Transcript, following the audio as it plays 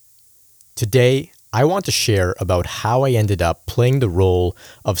Today, I want to share about how I ended up playing the role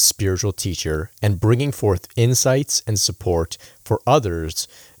of spiritual teacher and bringing forth insights and support for others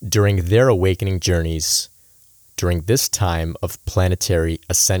during their awakening journeys during this time of planetary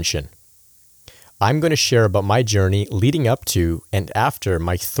ascension. I'm going to share about my journey leading up to and after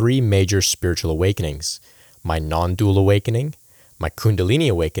my three major spiritual awakenings: my non-dual awakening, my Kundalini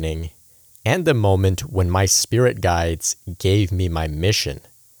awakening, and the moment when my spirit guides gave me my mission.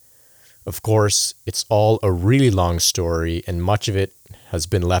 Of course, it's all a really long story, and much of it has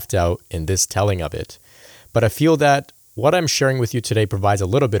been left out in this telling of it. But I feel that what I'm sharing with you today provides a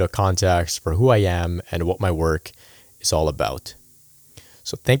little bit of context for who I am and what my work is all about.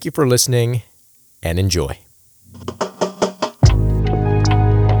 So thank you for listening and enjoy.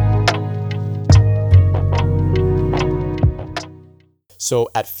 So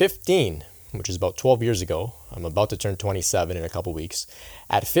at 15, which is about 12 years ago, I'm about to turn 27 in a couple weeks.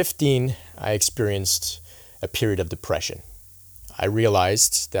 At 15, I experienced a period of depression. I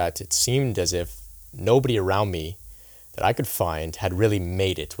realized that it seemed as if nobody around me that I could find had really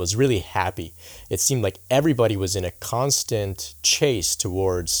made it, was really happy. It seemed like everybody was in a constant chase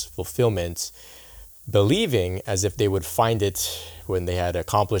towards fulfillment, believing as if they would find it when they had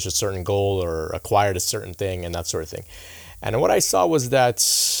accomplished a certain goal or acquired a certain thing and that sort of thing. And what I saw was that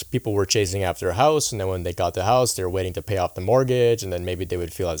people were chasing after a house, and then when they got the house, they were waiting to pay off the mortgage, and then maybe they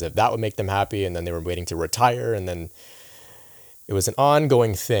would feel as if that would make them happy, and then they were waiting to retire, and then it was an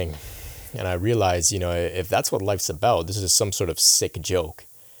ongoing thing. And I realized, if that's what life's about, this is some sort of sick joke.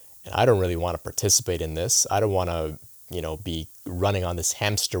 And I don't really want to participate in this. I don't want to, be running on this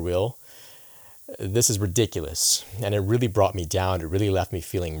hamster wheel. This is ridiculous. And it really brought me down. It really left me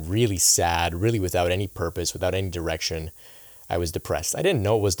feeling really sad, really without any purpose, without any direction. I was depressed. I didn't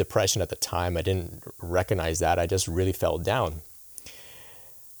know it was depression at the time. I didn't recognize that. I just really felt down.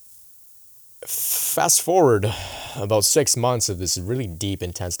 Fast forward about 6 months of this really deep,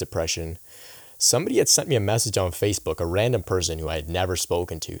 intense depression. Somebody had sent me a message on Facebook, a random person who I had never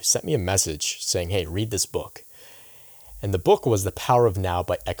spoken to, sent me a message saying, "Hey, read this book." And the book was The Power of Now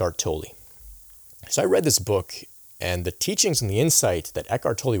by Eckhart Tolle. So I read this book, and the teachings and the insight that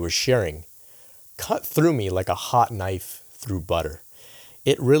Eckhart Tolle was sharing cut through me like a hot knife through butter.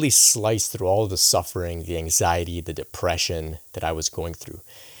 It really sliced through all of the suffering, the anxiety, the depression that I was going through.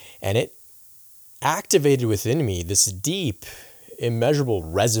 And it activated within me this deep, immeasurable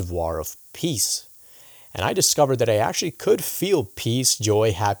reservoir of peace. And I discovered that I actually could feel peace,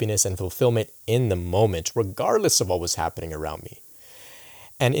 joy, happiness, and fulfillment in the moment, regardless of what was happening around me.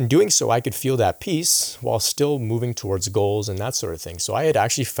 And in doing so, I could feel that peace while still moving towards goals and that sort of thing. So I had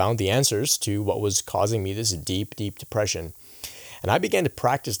actually found the answers to what was causing me this deep, deep depression. And I began to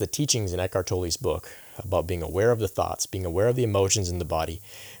practice the teachings in Eckhart Tolle's book about being aware of the thoughts, being aware of the emotions in the body,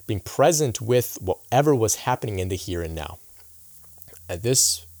 being present with whatever was happening in the here and now. And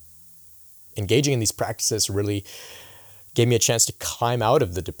this, engaging in these practices really gave me a chance to climb out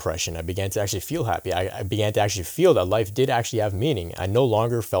of the depression. I began to actually feel happy. I began to actually feel that life did actually have meaning. I no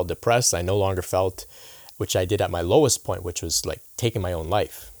longer felt depressed. I no longer felt, which I did at my lowest point, which was like taking my own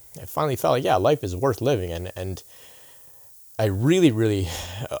life. I finally felt like, life is worth living. And I really,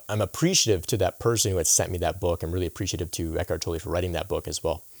 I'm appreciative to that person who had sent me that book. I'm really appreciative to Eckhart Tolle for writing that book as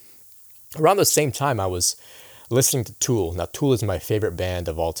well. Around the same time, I was listening to Tool. Now, Tool is my favorite band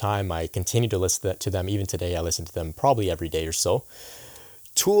of all time. I continue to listen to them. Even today, I listen to them probably every day or so.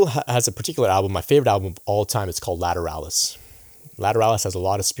 Tool has a particular album, my favorite album of all time. It's called Lateralis. Lateralis has a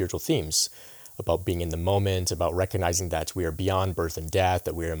lot of spiritual themes about being in the moment, about recognizing that we are beyond birth and death,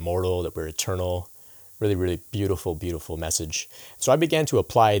 that we're immortal, that we're eternal. Really, really beautiful, beautiful message. So I began to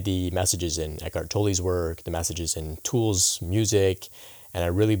apply the messages in Eckhart Tolle's work, the messages in Tool's music, and I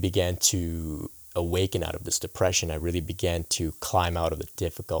really began to awaken out of this depression. I really began to climb out of the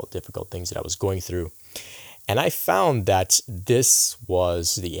difficult things that I was going through. And I found that this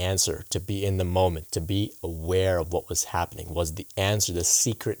was the answer. To be in the moment, to be aware of what was happening, was the answer, the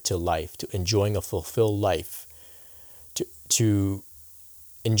secret to life, to enjoying a fulfilled life, to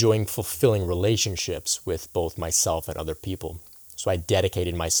enjoying fulfilling relationships with both myself and other people. So I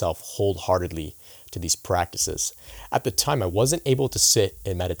dedicated myself wholeheartedly to these practices. At the time, I wasn't able to sit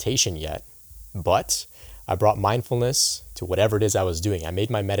in meditation yet, but I brought mindfulness to whatever it is I was doing. I made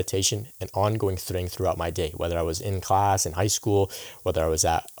my meditation an ongoing thing throughout my day, whether I was in class, in high school, whether I was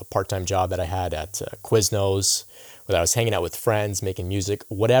at a part-time job that I had at Quiznos, whether I was hanging out with friends, making music,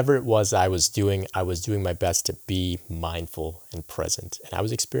 whatever it was I was doing my best to be mindful and present. And I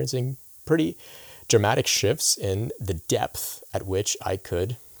was experiencing pretty dramatic shifts in the depth at which I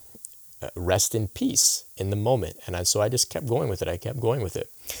could rest in peace in the moment. And so I just kept going with it. I kept going with it.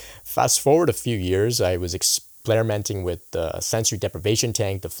 Fast forward a few years, I was experimenting with the sensory deprivation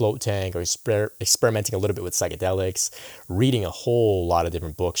tank, the float tank, or experimenting a little bit with psychedelics, reading a whole lot of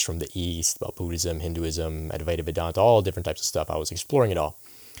different books from the East about Buddhism, Hinduism, Advaita Vedanta, all different types of stuff. I was exploring it all.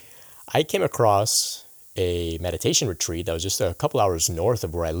 I came across a meditation retreat that was just a couple hours north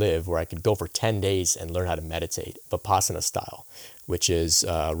of where I live, where I could go for 10 days and learn how to meditate, Vipassana style, which is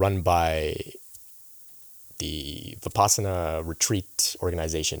run by the Vipassana retreat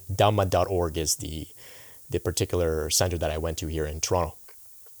organization. Dhamma.org is the particular center that I went to here in Toronto.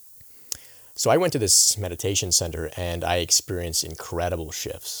 So I went to this meditation center and I experienced incredible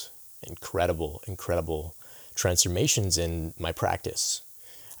shifts, incredible transformations in my practice.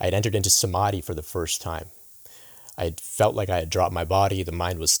 I had entered into samadhi for the first time. I felt like I had dropped my body, the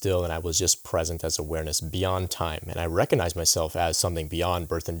mind was still, and I was just present as awareness beyond time. And I recognized myself as something beyond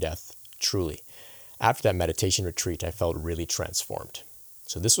birth and death, truly. After that meditation retreat, I felt really transformed.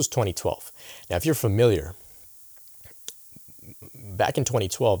 So this was 2012. Now, if you're familiar, back in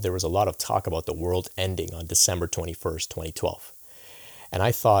 2012, there was a lot of talk about the world ending on December 21st, 2012. And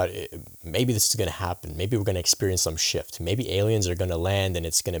I thought, maybe this is going to happen. Maybe we're going to experience some shift. Maybe aliens are going to land and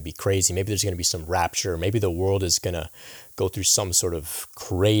it's going to be crazy. Maybe there's going to be some rapture. Maybe the world is going to go through some sort of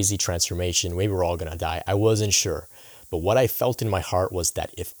crazy transformation. Maybe we're all going to die. I wasn't sure. But what I felt in my heart was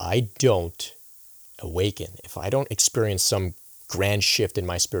that if I don't awaken, if I don't experience some grand shift in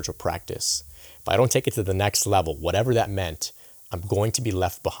my spiritual practice, if I don't take it to the next level, whatever that meant, I'm going to be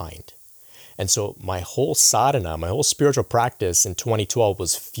left behind. And so my whole sadhana, my whole spiritual practice in 2012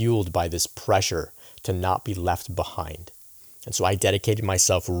 was fueled by this pressure to not be left behind. And so I dedicated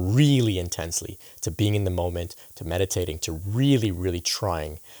myself really intensely to being in the moment, to meditating, to really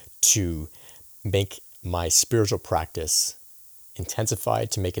trying to make my spiritual practice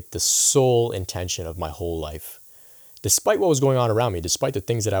intensified, to make it the sole intention of my whole life. Despite what was going on around me, despite the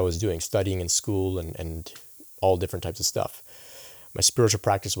things that I was doing, studying in school and all different types of stuff, my spiritual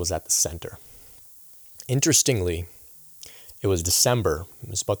practice was at the center. Interestingly, it was December. It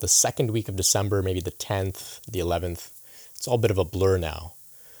was about the second week of December, maybe the 10th, the 11th. It's all a bit of a blur now.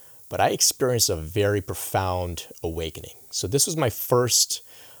 But I experienced a very profound awakening. So this was my first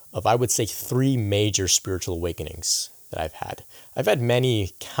of, I would say, 3 major spiritual awakenings that I've had. I've had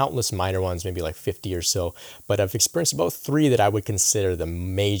many, countless minor ones, maybe like 50 or so, but I've experienced about 3 that I would consider the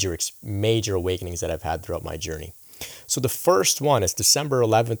major awakenings that I've had throughout my journey. So the first one is December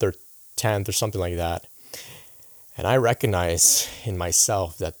 11th or 10th or something like that. And I recognize in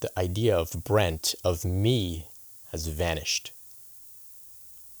myself that the idea of Brent, of me, has vanished.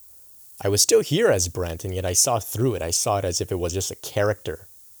 I was still here as Brent, and yet I saw through it. I saw it as if it was just a character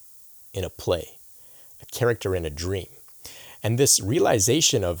in a play, a character in a dream. And this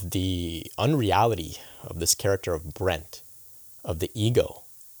realization of the unreality of this character of Brent, of the ego,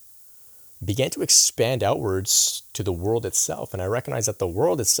 began to expand outwards to the world itself. And I recognize that the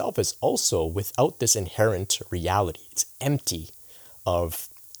world itself is also without this inherent reality. It's empty of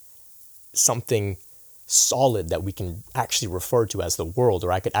something solid that we can actually refer to as the world,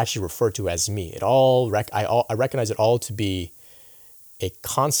 or I could actually refer to as me. I recognize it all to be a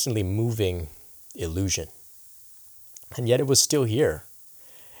constantly moving illusion. And yet it was still here.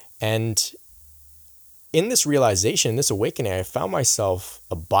 And in this realization, in this awakening, I found myself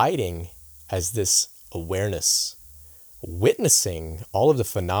abiding as this awareness, witnessing all of the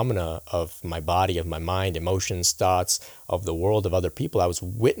phenomena of my body, of my mind, emotions, thoughts, of the world, of other people. I was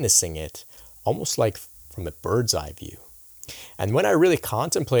witnessing it almost like from a bird's eye view. And when I really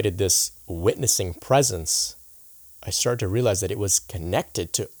contemplated this witnessing presence, I started to realize that it was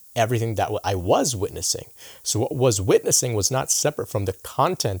connected to everything that I was witnessing. So what was witnessing was not separate from the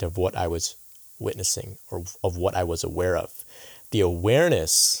content of what I was witnessing or of what I was aware of. The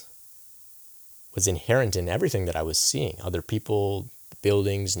awareness was inherent in everything that I was seeing. Other people,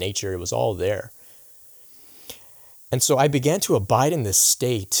 buildings, nature, it was all there. And so I began to abide in this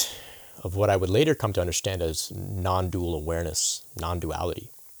state of what I would later come to understand as non-dual awareness, non-duality.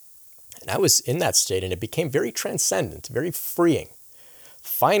 And I was in that state, and it became very transcendent, very freeing.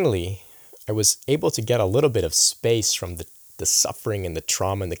 Finally, I was able to get a little bit of space from the suffering and the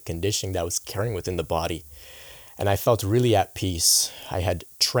trauma and the conditioning that I was carrying within the body. And I felt really at peace. I had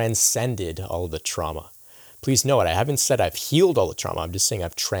transcended all of the trauma. Please note, I haven't said I've healed all the trauma. I'm just saying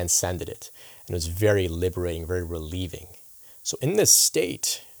I've transcended it. And it was very liberating, very relieving. So in this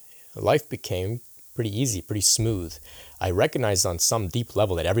state, life became pretty easy, pretty smooth. I recognized on some deep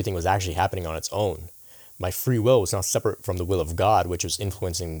level that everything was actually happening on its own. my free will was not separate from the will of God, which was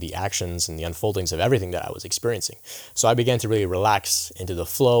influencing the actions and the unfoldings of everything that I was experiencing. So I began to really relax into the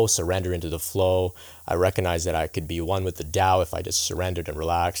flow, surrender into the flow. I recognized that I could be one with the Tao if I just surrendered and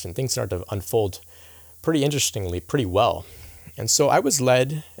relaxed, and things started to unfold pretty interestingly, pretty well. And so I was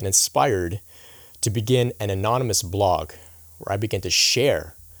led and inspired to begin an anonymous blog where I began to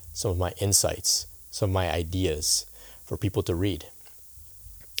share some of my insights, some of my ideas for people to read.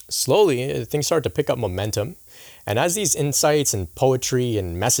 Slowly, things started to pick up momentum. And as these insights and poetry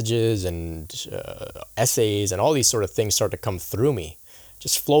and messages and essays and all these sort of things started to come through me,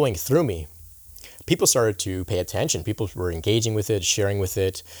 just flowing through me, people started to pay attention. People were engaging with it, sharing with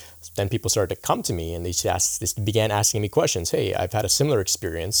it. Then people started to come to me and they began asking me questions. Hey, I've had a similar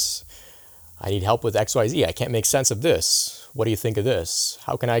experience. I need help with XYZ. I can't make sense of this. What do you think of this?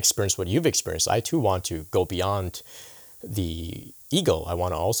 How can I experience what you've experienced? I too want to go beyond the ego. I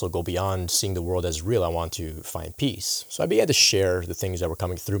want to also go beyond seeing the world as real. I want to find peace. So I began to share the things that were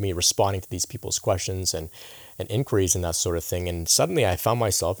coming through me, responding to these people's questions and inquiries and that sort of thing. And suddenly I found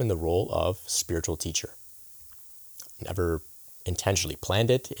myself in the role of spiritual teacher. Never intentionally planned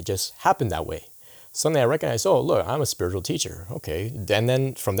it. It just happened that way. Suddenly I recognized, oh, look, I'm a spiritual teacher. Okay. And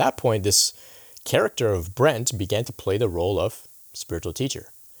then from that point, this character of Brent began to play the role of spiritual teacher.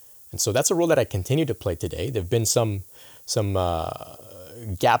 And so that's a role that I continue to play today. There have been some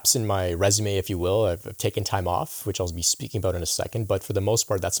gaps in my resume, if you will. I've taken time off, which I'll be speaking about in a second. But for the most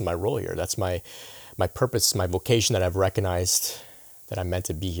part, that's my role here. That's my purpose, my vocation that I've recognized that I'm meant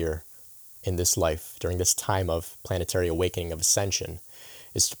to be here in this life during this time of planetary awakening, of ascension,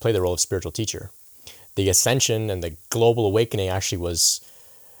 is to play the role of spiritual teacher. The ascension and the global awakening actually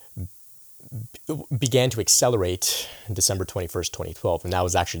began to accelerate December 21st, 2012. And that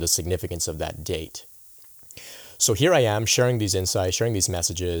was actually the significance of that date. So here I am sharing these insights, sharing these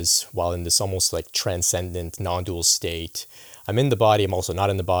messages while in this almost like transcendent, non-dual state. I'm in the body, I'm also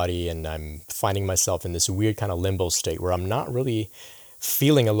not in the body, and I'm finding myself in this weird kind of limbo state where I'm not really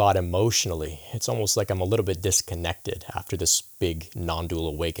feeling a lot emotionally. It's almost like I'm a little bit disconnected after this big non-dual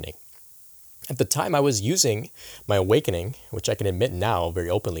awakening. At the time, I was using my awakening, which I can admit now very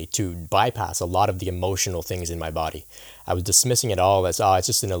openly, to bypass a lot of the emotional things in my body. I was dismissing it all as, it's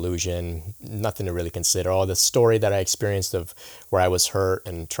just an illusion, nothing to really consider. The story that I experienced of where I was hurt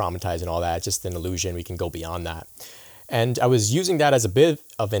and traumatized and all that, just an illusion. We can go beyond that. And I was using that as a bit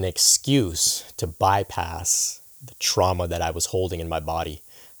of an excuse to bypass the trauma that I was holding in my body,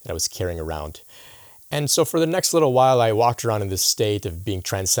 that I was carrying around. And so for the next little while, I walked around in this state of being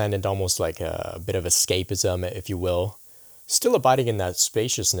transcendent, almost like a bit of escapism, if you will. Still abiding in that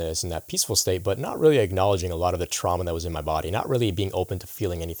spaciousness and that peaceful state, but not really acknowledging a lot of the trauma that was in my body, not really being open to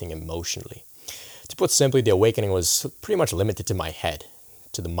feeling anything emotionally. To put simply, the awakening was pretty much limited to my head,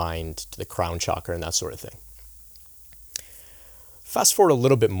 to the mind, to the crown chakra, and that sort of thing. Fast forward a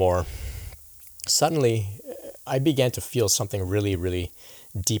little bit more, suddenly I began to feel something really, really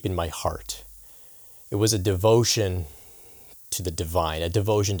deep in my heart. It was a devotion to the divine, a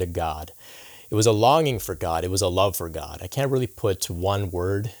devotion to God. It was a longing for God. It was a love for God. I can't really put one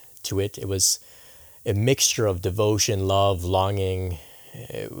word to it. It was a mixture of devotion, love, longing.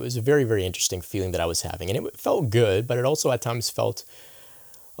 It was a very, very interesting feeling that I was having. And it felt good, but it also at times felt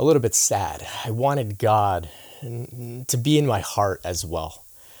a little bit sad. I wanted God to be in my heart as well.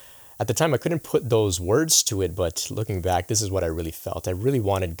 At the time, I couldn't put those words to it, but looking back, this is what I really felt. I really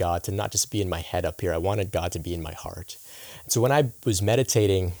wanted God to not just be in my head up here. I wanted God to be in my heart. And so when I was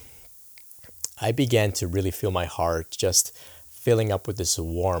meditating, I began to really feel my heart just filling up with this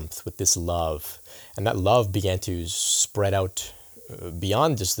warmth, with this love. And that love began to spread out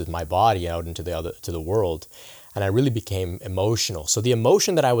beyond just my body out into the world. And I really became emotional. So the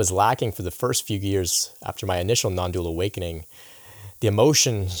emotion that I was lacking for the first few years after my initial non-dual awakening, the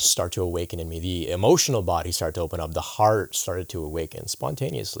emotions start to awaken in me. The emotional body started to open up. The heart started to awaken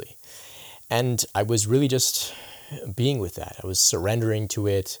spontaneously. And I was really just being with that. I was surrendering to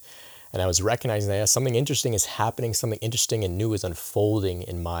it. And I was recognizing that something interesting is happening. Something interesting and new is unfolding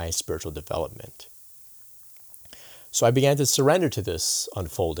in my spiritual development. So I began to surrender to this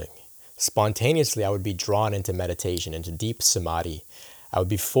unfolding. Spontaneously, I would be drawn into meditation, into deep samadhi. I would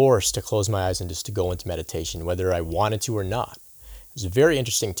be forced to close my eyes and just to go into meditation, whether I wanted to or not. It was a very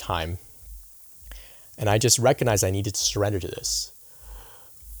interesting time, and I just recognized I needed to surrender to this.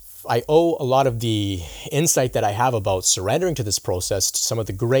 I owe a lot of the insight that I have about surrendering to this process to some of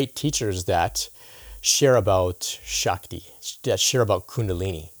the great teachers that share about Shakti, that share about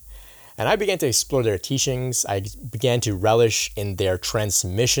Kundalini. And I began to explore their teachings. I began to relish in their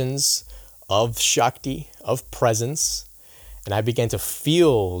transmissions of Shakti, of presence. And I began to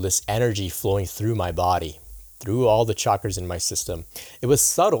feel this energy flowing through my body, through all the chakras in my system. It was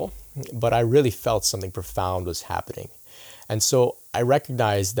subtle, but I really felt something profound was happening. And so I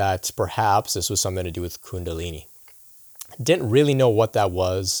recognized that perhaps this was something to do with Kundalini. Didn't really know what that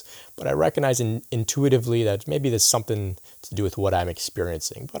was, but I recognized intuitively that maybe there's something to do with what I'm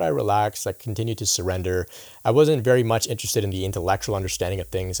experiencing. But I relaxed, I continued to surrender. I wasn't very much interested in the intellectual understanding of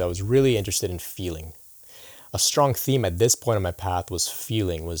things. I was really interested in feeling. A strong theme at this point in my path was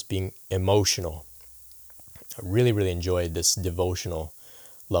feeling, was being emotional. I really, really enjoyed this devotional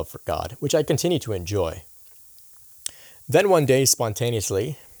love for God, which I continue to enjoy. Then one day,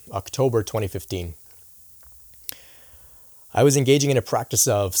 spontaneously, October 2015, I was engaging in a practice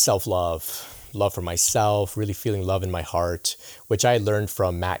of self-love, love for myself, really feeling love in my heart, which I learned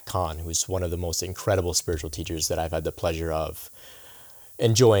from Matt Kahn, who's one of the most incredible spiritual teachers that I've had the pleasure of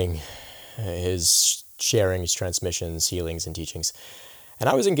enjoying his sharing, his transmissions, healings, and teachings. And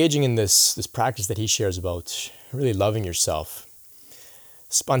I was engaging in this practice that he shares about really loving yourself.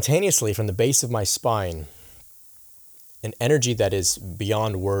 Spontaneously, from the base of my spine, an energy that is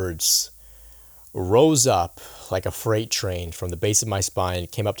beyond words rose up like a freight train from the base of my spine,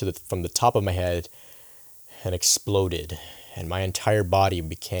 came up from the top of my head and exploded. And my entire body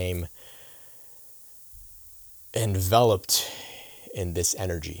became enveloped in this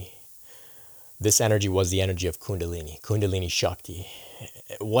energy. This energy was the energy of Kundalini Shakti.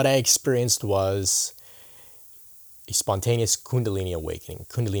 What I experienced was a spontaneous Kundalini awakening,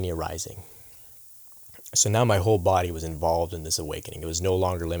 Kundalini arising. So now my whole body was involved in this awakening. It was no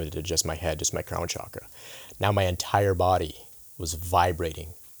longer limited to just my head, just my crown chakra. Now my entire body was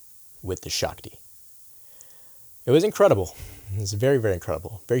vibrating with the Shakti. It was incredible. It was very, very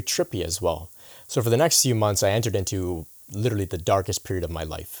incredible. Very trippy as well. So for the next few months, I entered into literally the darkest period of my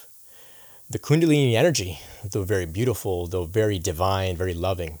life. The Kundalini energy, though very beautiful, though very divine, very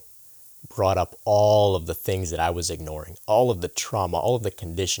loving, brought up all of the things that I was ignoring, all of the trauma, all of the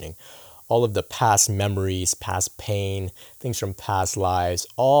conditioning, all of the past memories, past pain, things from past lives,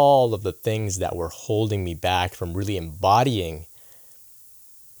 all of the things that were holding me back from really embodying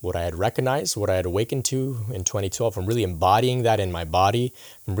what I had recognized, what I had awakened to in 2012, from really embodying that in my body,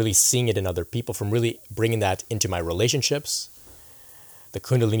 from really seeing it in other people, from really bringing that into my relationships. The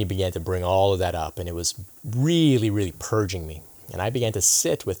Kundalini began to bring all of that up, and it was really, really purging me. And I began to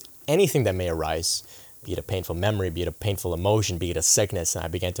sit with anything that may arise, be it a painful memory, be it a painful emotion, be it a sickness, and I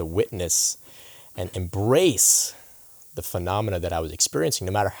began to witness and embrace the phenomena that I was experiencing.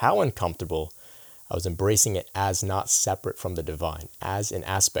 No matter how uncomfortable, I was embracing it as not separate from the divine, as an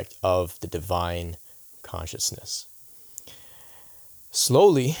aspect of the divine consciousness.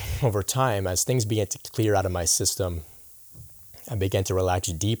 Slowly, over time, as things began to clear out of my system, I began to relax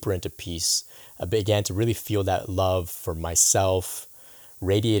deeper into peace. I began to really feel that love for myself,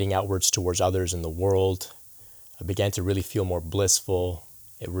 radiating outwards towards others in the world. I began to really feel more blissful.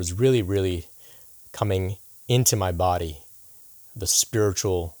 It was really, really coming into my body. The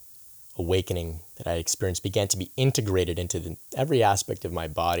spiritual awakening that I experienced began to be integrated into every aspect of my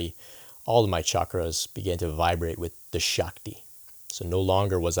body. All of my chakras began to vibrate with the Shakti. So no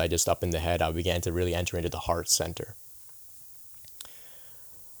longer was I just up in the head. I began to really enter into the heart center.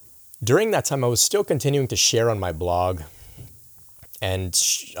 During that time, I was still continuing to share on my blog. And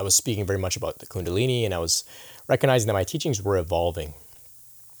I was speaking very much about the Kundalini, and I was recognizing that my teachings were evolving.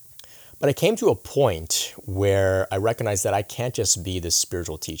 But I came to a point where I recognized that I can't just be this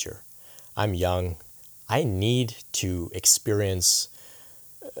spiritual teacher. I'm young. I need to experience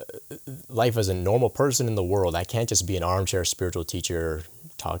life as a normal person in the world. I can't just be an armchair spiritual teacher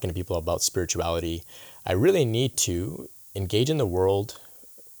talking to people about spirituality. I really need to engage in the world,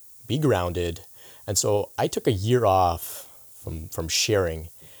 be grounded. And so I took a year off from sharing,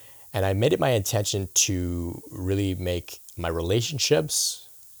 and I made it my intention to really make my relationships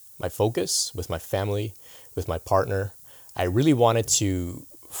my focus with my family, with my partner. I really wanted to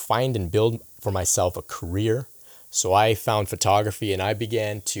find and build for myself a career. So I found photography, and I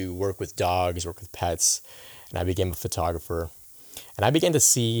began to work with dogs, work with pets, and I became a photographer. And I began to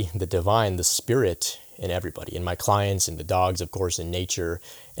see the divine, the spirit in everybody, in my clients, in the dogs, of course, in nature,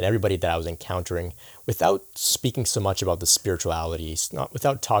 and everybody that I was encountering, without speaking so much about the spiritualities,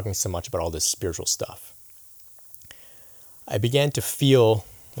 without talking so much about all this spiritual stuff. I began to feel,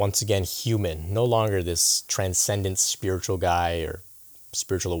 once again, human, no longer this transcendent spiritual guy or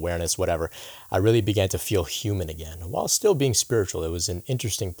spiritual awareness, whatever. I really began to feel human again, while still being spiritual. It was an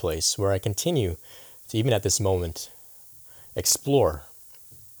interesting place where I continue to, even at this moment, explore.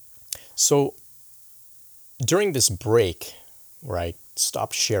 So during this break where I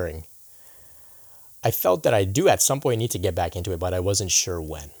stopped sharing, I felt that I do at some point need to get back into it, but I wasn't sure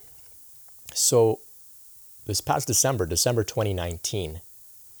when. So this past December 2019,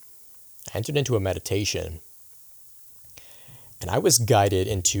 I entered into a meditation, and I was guided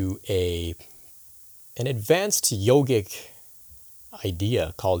into an advanced yogic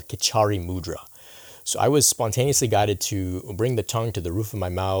idea called Kichari Mudra. So I was spontaneously guided to bring the tongue to the roof of my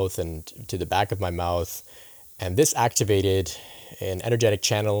mouth and to the back of my mouth. And this activated an energetic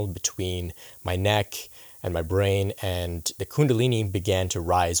channel between my neck and my brain, and the Kundalini began to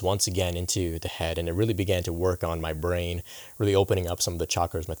rise once again into the head, and it really began to work on my brain, really opening up some of the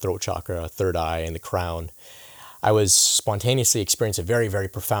chakras, my throat chakra, third eye, and the crown. I was spontaneously experiencing a very, very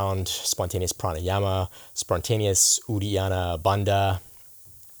profound spontaneous pranayama, spontaneous Uddiyana Bandha,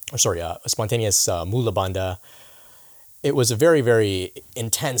 spontaneous Mula Bandha. It was a very, very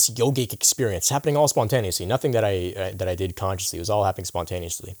intense yogic experience, happening all spontaneously. Nothing that I did consciously. It was all happening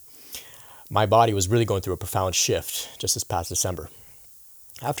spontaneously. My body was really going through a profound shift just this past December.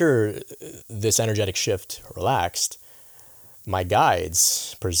 After this energetic shift relaxed, my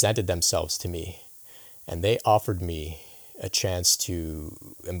guides presented themselves to me, and they offered me a chance to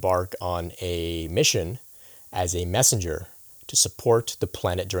embark on a mission as a messenger to support the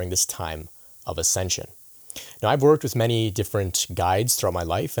planet during this time of ascension. Now, I've worked with many different guides throughout my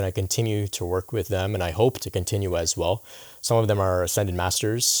life, and I continue to work with them, and I hope to continue as well. Some of them are ascended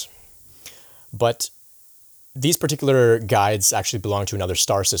masters, but these particular guides actually belong to another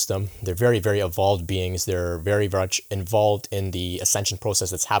star system. They're very, very evolved beings. They're very much involved in the ascension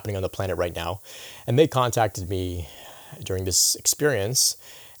process that's happening on the planet right now. And they contacted me during this experience,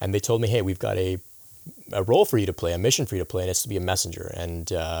 and they told me, hey, we've got a role for you to play, a mission for you to play, and it's to be a messenger. And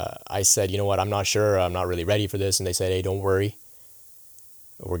I said, you know what, I'm not sure. I'm not really ready for this. And they said, hey, don't worry.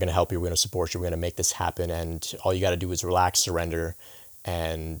 We're going to help you. We're going to support you. We're going to make this happen. And all you got to do is relax, surrender,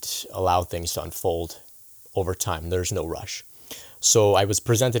 and allow things to unfold over time. There's no rush. So I was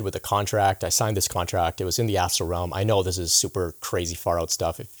presented with a contract. I signed this contract. It was in the astral realm. I know this is super crazy far out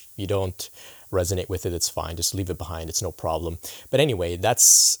stuff. If you don't resonate with it, it's fine. Just leave it behind. It's no problem. But anyway,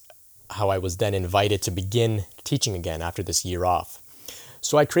 that's how I was then invited to begin teaching again after this year off.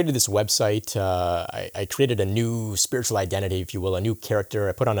 So I created this website. I created a new spiritual identity, if you will, a new character.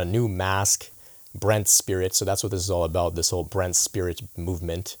 I put on a new mask, Brent Spirit. So that's what this is all about, this whole Brent Spirit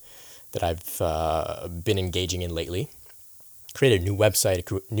movement that I've been engaging in lately. Created a new website,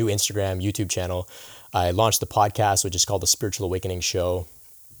 a new Instagram, YouTube channel. I launched the podcast, which is called The Spiritual Awakening Show.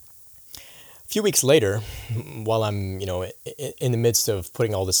 A few weeks later, while I'm, in the midst of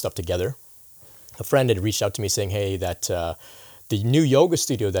putting all this stuff together, a friend had reached out to me saying, hey, that the new yoga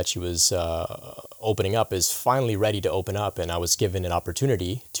studio that she was opening up is finally ready to open up. And I was given an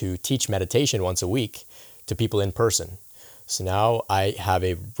opportunity to teach meditation once a week to people in person. So now I have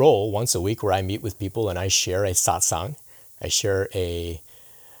a role once a week where I meet with people and I share a satsang. I share a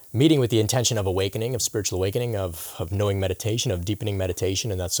meeting with the intention of awakening, of spiritual awakening, of knowing meditation, of deepening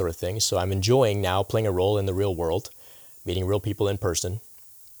meditation and that sort of thing. So I'm enjoying now playing a role in the real world, meeting real people in person.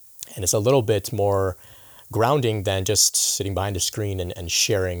 And it's a little bit more grounding than just sitting behind a screen and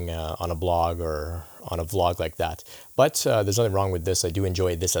sharing on a blog or on a vlog like that. But there's nothing wrong with this. I do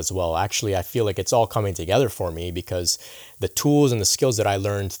enjoy this as well. Actually, I feel like it's all coming together for me because the tools and the skills that I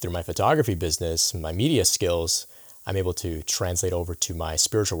learned through my photography business, my media skills, I'm able to translate over to my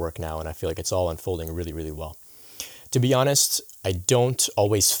spiritual work now. And I feel like it's all unfolding really, really well. To be honest, I don't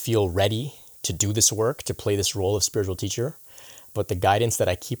always feel ready to do this work, to play this role of spiritual teacher. But the guidance that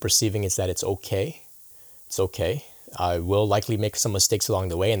I keep receiving is that it's okay. It's okay. I will likely make some mistakes along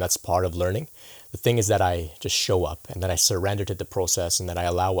the way, and that's part of learning. The thing is that I just show up and that I surrender to the process and that I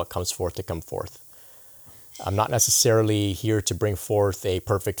allow what comes forth to come forth. I'm not necessarily here to bring forth a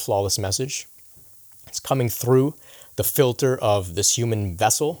perfect, flawless message. It's coming through the filter of this human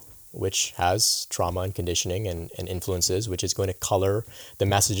vessel, which has trauma and conditioning and influences, which is going to color the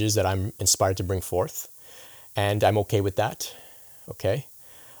messages that I'm inspired to bring forth. And I'm okay with that. Okay.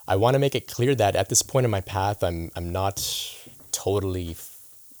 I want to make it clear that at this point in my path, I'm not totally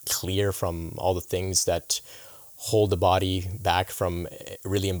clear from all the things that hold the body back from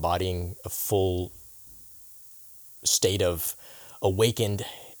really embodying a full state of awakened,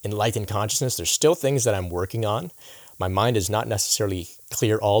 enlightened consciousness. There's still things that I'm working on. My mind is not necessarily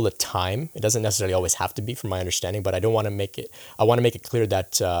clear all the time. It doesn't necessarily always have to be from my understanding, but I want to make it clear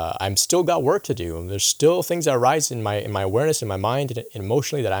that I'm still got work to do. There's still things that arise in my awareness, in my mind, and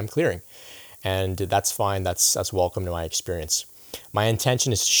emotionally that I'm clearing. And that's fine. That's welcome to my experience. My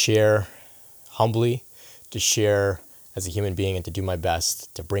intention is to share humbly, to share as a human being and to do my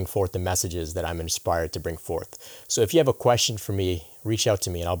best to bring forth the messages that I'm inspired to bring forth. So if you have a question for me, reach out to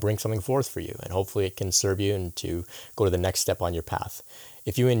me and I'll bring something forth for you. And hopefully it can serve you and to go to the next step on your path.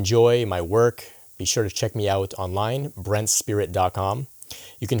 If you enjoy my work, be sure to check me out online, brentspirit.com.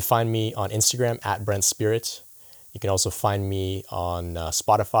 You can find me on Instagram at brentspirit. You can also find me on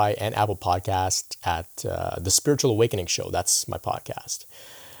Spotify and Apple Podcast at The Spiritual Awakening Show. That's my podcast.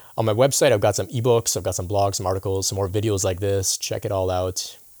 On my website, I've got some ebooks, I've got some blogs, some articles, some more videos like this. Check it all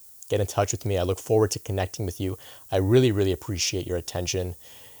out. Get in touch with me. I look forward to connecting with you. I really, really appreciate your attention.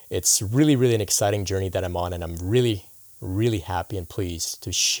 It's really, really an exciting journey that I'm on, and I'm really, really happy and pleased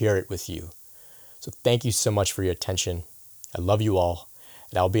to share it with you. So thank you so much for your attention. I love you all,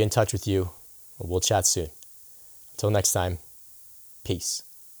 and I'll be in touch with you. We'll chat soon. Until next time, peace.